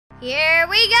Here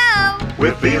we go!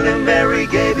 We're feeling very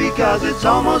gay because it's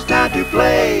almost time to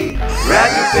play.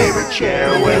 Grab your favorite chair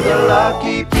with the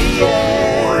Lucky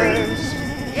Pierres.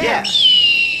 Yeah!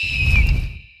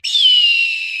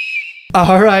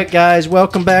 Alright guys,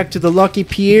 welcome back to the Lucky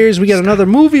Pierres. We got another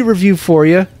movie review for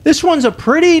you. This one's a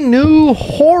pretty new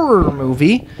horror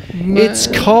movie. It's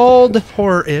called...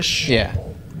 Horror-ish. Yeah.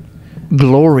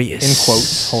 Glorious. In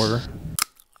quotes, horror.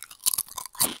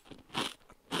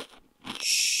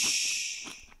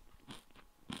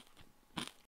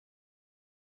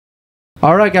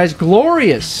 Alright guys,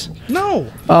 Glorious.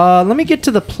 No. Let me get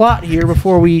to the plot here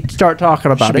before we start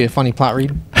talking about Should be a it. funny plot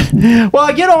read. Well,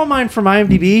 I get all mine from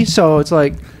IMDb, so it's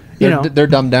like, you know. They're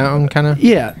dumbed down, kind of.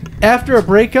 Yeah. After a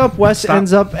breakup, Wes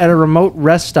ends up at a remote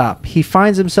rest stop. He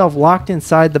finds himself locked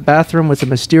inside the bathroom with a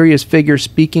mysterious figure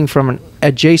speaking from an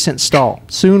adjacent stall.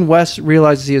 Soon, Wes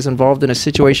realizes he is involved in a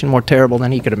situation more terrible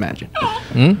than he could imagine.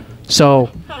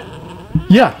 So,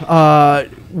 yeah.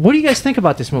 What do you guys think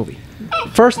about this movie?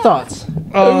 First thoughts.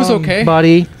 It was okay.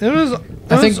 Buddy.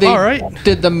 I think they all right.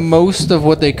 did the most of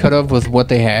what they could have with what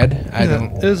they had. I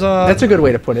don't. It was, That's a good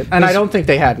way to put it. And I don't think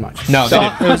they had much. No, they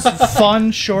didn't. it was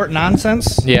fun, short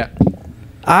nonsense. Yeah.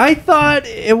 I thought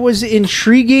it was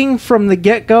intriguing from the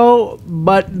get-go,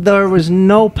 but there was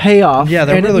no payoff. Yeah,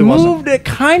 there and really it wasn't. moved at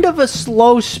kind of a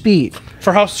slow speed.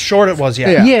 For how short it was,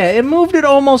 yeah. Yeah, it moved at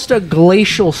almost a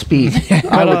glacial speed,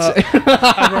 I would say.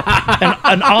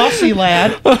 An Aussie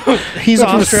lad. He's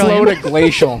Australian. Slow to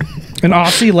glacial. An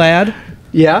Aussie lad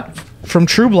Yeah. from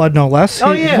True Blood, no less.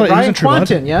 Oh, He yeah, was Ryan in True Blood.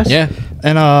 Quanten, yes. Yeah.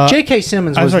 And J.K.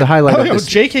 Simmons I was like, the highlight oh, of yeah, this.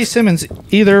 J.K. Simmons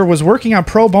either was working on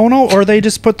pro bono or they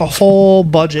just put the whole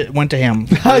budget went to him.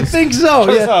 I think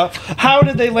so, yeah. How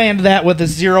did they land that with a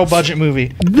zero budget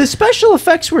movie? The special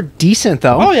effects were decent,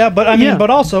 though. Oh yeah, but I mean, Yeah. but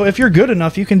also if you're good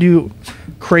enough, you can do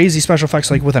crazy special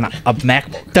effects like with a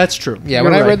MacBook. That's true. Yeah, You're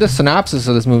when I right. read the synopsis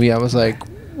of this movie, I was like,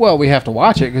 well, we have to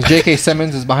watch it because J.K.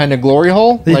 Simmons is behind a glory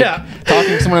hole, like, Yeah. talking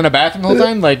to someone in a bathroom the whole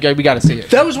time. Like, we got to see it.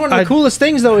 That was one of the coolest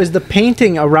things, though, is the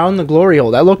painting around the glory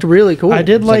hole. That looked really cool. I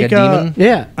did like like, a demon.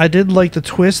 Yeah. I did like the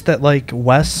twist that like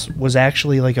Wes was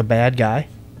actually like a bad guy.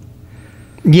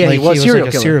 Yeah, Like, he was like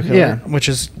a serial killer, Yeah. which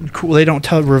is cool. They don't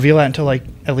reveal that until like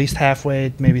at least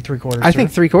halfway, maybe three-quarters. I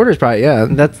think three-quarters probably, yeah.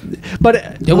 That's, but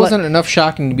It wasn't enough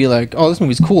shocking to be like, oh, this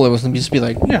movie's cool. It wasn't just be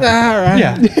like, Yeah. all right.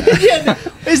 Yeah. yeah,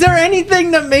 is there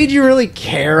anything that made you really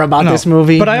care about No. this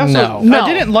movie? But I also No.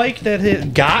 I didn't like that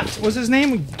it Got was his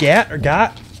name Gat or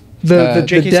Got. the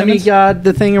J.K. Simmons? demigod,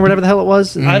 the thing or whatever the hell it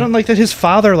was. I don't like that his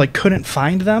father like couldn't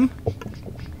find them.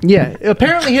 Yeah,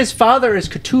 apparently his father is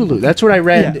Cthulhu. That's what I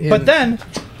read. Yeah. But then,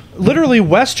 literally,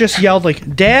 Wes just yelled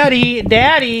like "Daddy,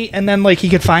 Daddy," and then like he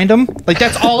could find them. Like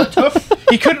that's all it took.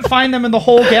 He couldn't find them in the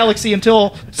whole galaxy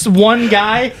until one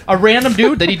guy, a random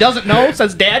dude that he doesn't know,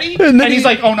 says "Daddy," and, then he's he-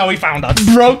 like, "Oh no, he found us."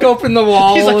 broke open the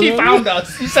wall. He's like, "He found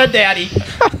us." He said "Daddy."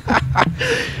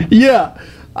 Yeah,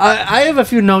 I have a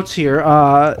few notes here.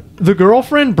 The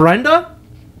girlfriend Brenda.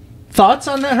 Thoughts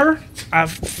on that? Her?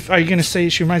 Are you gonna say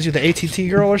she reminds you of the ATT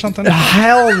girl or something?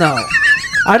 Hell no.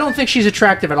 I don't think she's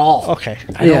attractive at all. Okay.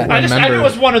 Yeah. I knew it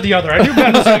was one or the other. I knew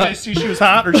Ben was gonna see she was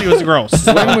hot or she was gross.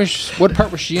 What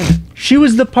part was she in? She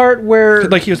was the part where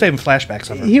Like he was having flashbacks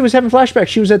of her he was having flashbacks.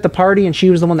 She was at the party and she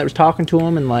was the one that was talking to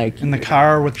him and like in the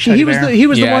car with. he was the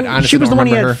Yeah, one. honestly She was the don't one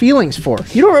he had remember her. feelings for.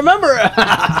 You don't remember?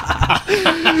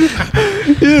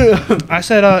 I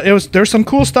said there's some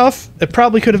cool stuff. It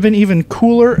probably could have been even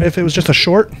cooler if it was just a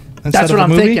short. Instead That's of what a I'm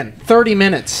movie. thinking. 30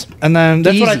 minutes. And then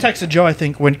that's what I Easy. texted Joe. I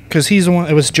think because he's the one.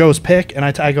 It was Joe's pick, and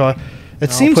I go. It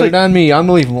seems Put like. it on me.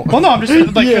 Unbelievable. Well, no, I'm just like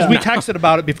because Yeah. we texted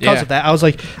about it because Yeah. of that. I was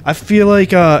like, I feel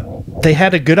like they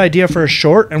had a good idea for a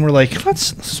short, and we're like,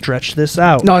 let's stretch this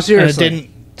out. No, seriously. And it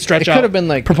didn't stretch It out. could have been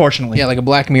like proportionally. Yeah, like a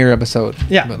Black Mirror episode.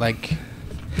 Yeah. But like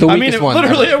the I weakest mean, one.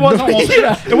 literally, it was almost.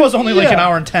 It was only like an Yeah.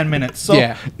 hour and 10 minutes. So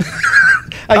Yeah.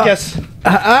 I guess.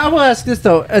 I will ask this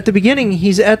though. At the beginning,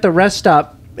 he's at the rest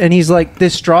stop and he's like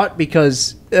distraught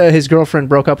because his girlfriend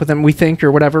broke up with him. We think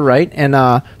or whatever, right? And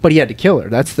but he had to kill her.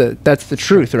 That's the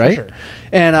truth, right? sure.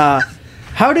 And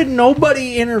how did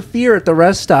nobody interfere at the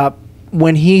rest stop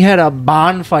when he had a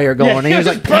bonfire going? Yeah, and he was he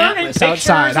was like burning pantless pictures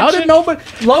outside. and How did shit. nobody?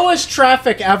 Lowest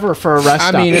traffic ever for a rest I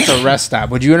stop. mean, it's a rest stop.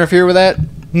 Would you interfere with that?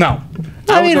 No.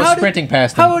 I would go how sprinting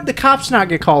past How him. would the cops not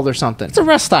get called or something? It's a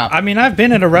rest stop. I mean, I've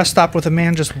been at a rest stop with a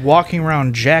man just walking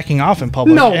around jacking off in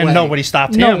public, No and way. nobody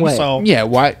stopped No him. way. So yeah.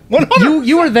 Why?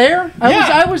 You were there?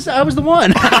 Yeah. I was the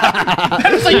one. I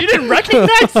was like, you didn't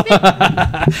recognize me?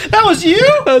 That was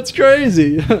you? That's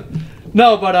crazy.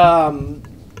 No, but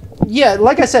yeah,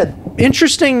 like I said,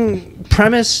 interesting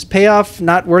premise, payoff,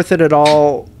 not worth it at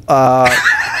all.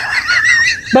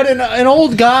 But an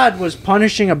old god was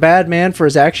punishing a bad man for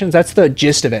his actions. That's the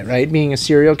gist of it, right? Being a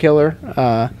serial killer.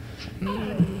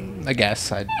 I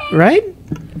guess. Right?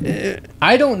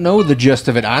 I don't know the gist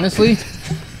of it, honestly.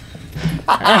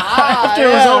 After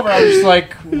it was over, I was just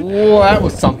like, whoa, that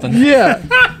was something. Yeah.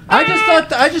 I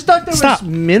just thought there was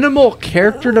minimal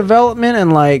character development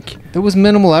and like There was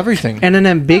minimal everything. and an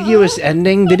ambiguous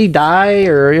ending. Did he die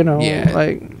or Yeah.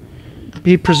 like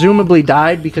he presumably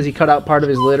died because he cut out part of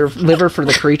his liver for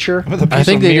the creature. I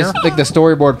think they just, like the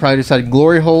storyboard probably decided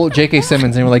glory hole, J.K.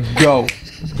 Simmons, and they were like, go.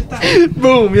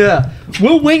 Boom, yeah.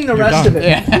 We'll wing the rest of it.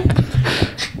 Yeah.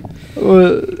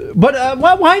 But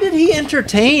why did he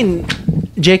entertain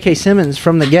J.K. Simmons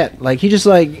from the get? Like, he just,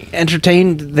 like,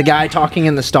 entertained the guy talking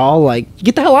in the stall. Like,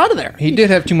 get the hell out of there. He did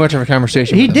have too much of a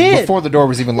conversation He with him did. before the door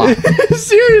was even locked.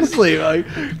 Seriously, like,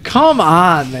 come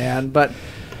on, man. But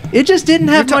it just didn't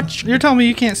have much. You're telling me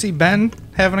you can't see Ben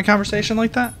having a conversation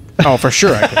like that? Oh, for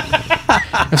sure I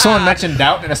could. If someone mentioned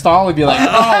doubt in a stall, we'd be like,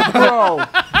 oh, bro.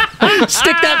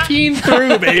 Stick that peen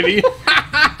through, baby.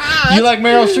 You like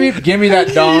Meryl Streep? Give me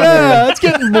that dawn. Yeah, it's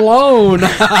getting blown.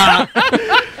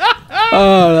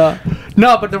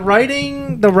 No, but the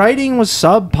writing was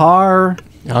subpar.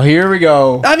 Oh, here we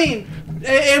go. I mean,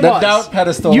 it The was. doubt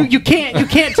pedestal. You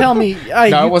can't tell me.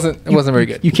 No, it wasn't very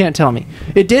good. You can't tell me.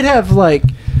 It did have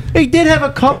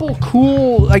a couple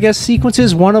cool, I guess,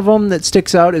 sequences. One of them that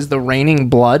sticks out is the raining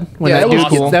blood. When Yeah, that that was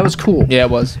dude cool. That was cool. Yeah, it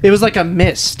was. It was like a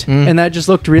mist, and that just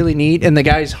looked really neat. And the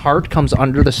guy's heart comes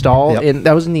under the stall, and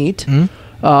that was neat. Neat.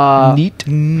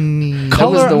 That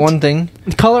was the one thing.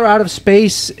 Color out of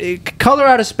space, like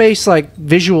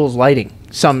visuals, lighting.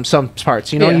 Some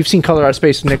parts, Yeah. You've seen Color Out of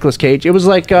Space with Nicolas Cage. It was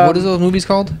like What is those movies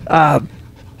called?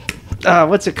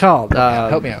 what's it called?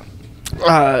 Help me out.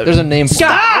 There's a name for it.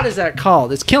 God, what is that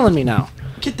called? It's killing me now.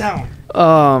 Get down.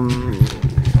 Oh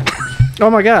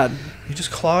my God. You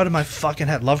just clawed in my fucking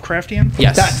head. Lovecraftian?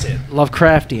 Yes. That's it.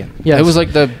 Lovecraftian. Yes. It was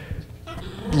like the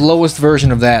lowest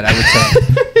version of that, I would say.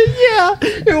 Yeah,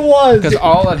 it was. Because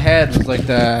all it had was like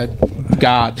the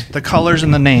god. The colors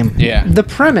and the name. Yeah. The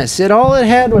premise. All it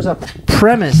had was a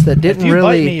premise that If didn't you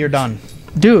really. bite me, you're done.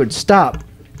 Dude, stop.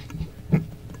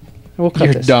 We'll cut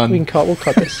You're this. done. We'll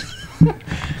cut this.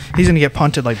 He's gonna get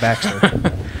punted like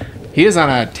Baxter. He is on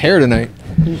a tear tonight.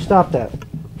 You stop that.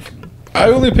 I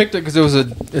only picked it because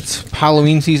it's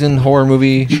Halloween season horror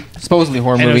movie, supposedly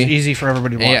horror And it movie. was easy for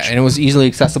everybody to watch. Yeah, and it was easily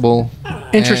accessible.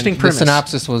 Interesting and premise. The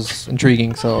synopsis was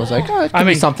intriguing, so I was like, oh, it could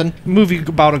be something. Movie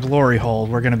about a glory hole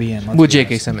we're gonna be in. let's With be J.K.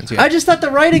 honest. Simmons, yeah. I just thought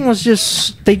the writing was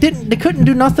just they couldn't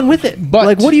do nothing with it. But-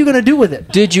 like, what are you gonna do with it?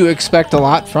 Did you expect a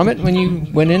lot from it when you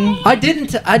went in? I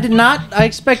did not. I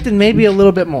expected maybe a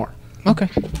little bit more, Okay.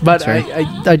 but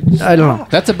That's I don't know.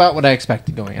 That's about what I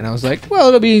expected going in. I was like, well,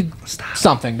 it'll be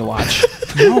something to watch.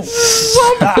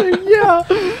 Something, yeah.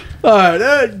 All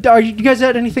right. Are you guys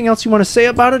had anything else you want to say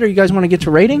about it, or you guys want to get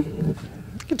to rating?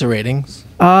 Get to ratings.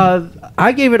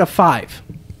 I gave it a 5.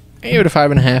 I gave it a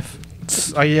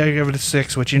 5.5. I give it a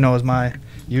 6, which is my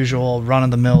usual run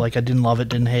of the mill. Like I didn't love it,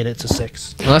 didn't hate it. It's a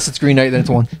 6. Unless it's Green Knight, then it's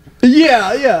 1.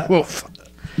 Yeah. Woof.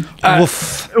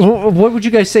 What would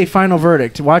you guys say? Final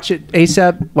verdict: watch it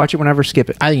ASAP. Watch it whenever. Skip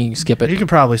it. I think you can skip You it. can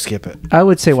probably skip it. I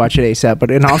would say watch it ASAP, but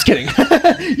no, I was kidding.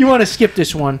 You want to skip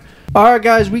this one. All right,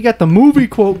 guys, we got the movie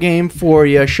quote game for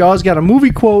you. Shaw's got a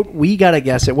movie quote. We got to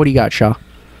guess it. What do you got, Shaw?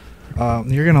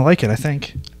 You're gonna like it, I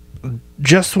think.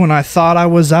 Just when I thought I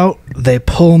was out, they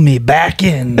pull me back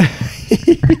in.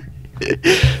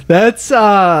 That's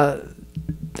got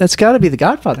to be The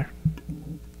Godfather.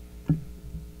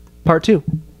 Part 2.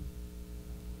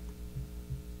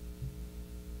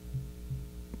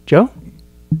 Joe?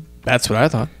 That's what I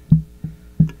thought.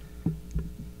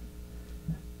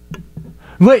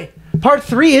 Wait, part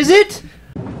 3, is it?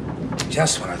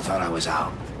 Just when I thought I was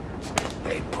out,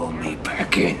 they pulled me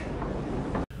back in.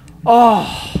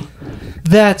 Oh,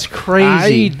 that's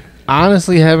crazy. I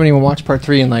honestly haven't even watched part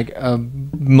 3 in like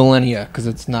millennia because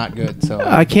it's not good. So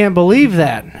I can't believe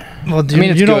that. Well, I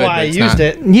mean, it's you know good, why I but it's used not.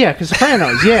 it. Yeah, because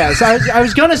Sopranos. Yeah, so I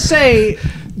was gonna say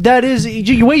that is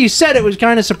the way you said it was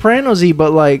kind of Sopranos-y,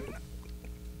 but like,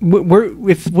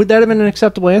 would that have been an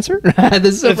acceptable answer?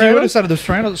 This is If you would have Sopranos? said The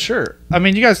Sopranos, sure. I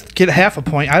mean, you guys get half a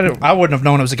point. I wouldn't have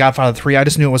known it was The Godfather 3. I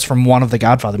just knew it was from one of the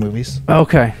Godfather movies.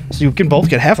 Okay, So you can both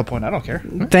get half a point. I don't care.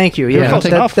 thank you. Yeah, close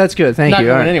enough. that's good. Thank not you.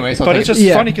 going All right. anyway. So But I'll it's take just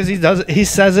it. funny because he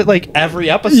says it like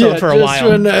every episode for a while.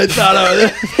 He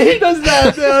does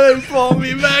that. Pull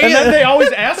me back. And then they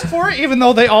always ask for it, even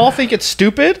though they all think it's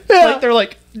stupid. Yeah. Like they're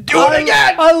like, do it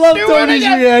again. I love Do it Tony's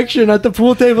again. reaction at the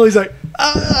pool table. He's like,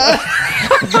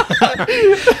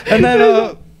 And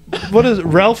then what is it?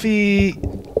 Ralphie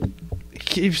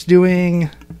keeps doing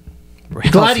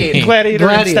Gladiator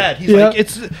instead. He's like,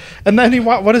 it's, and then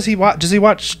what does he watch? Does he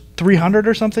watch 300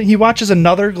 or something? He watches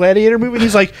another Gladiator movie and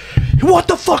he's like, what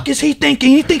the fuck is he thinking?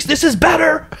 He thinks this is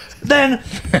better than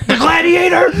the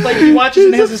Gladiator. Like he watches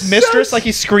and has his mistress, like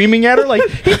he's screaming at her, like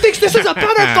he thinks this is a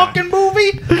better fucking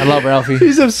movie. I love Ralphie.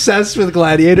 He's obsessed with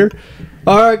Gladiator.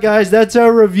 All right, guys, that's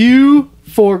our review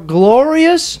for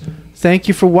Glorious. Thank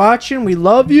you for watching. We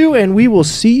love you, and we will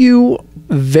see you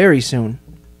very soon.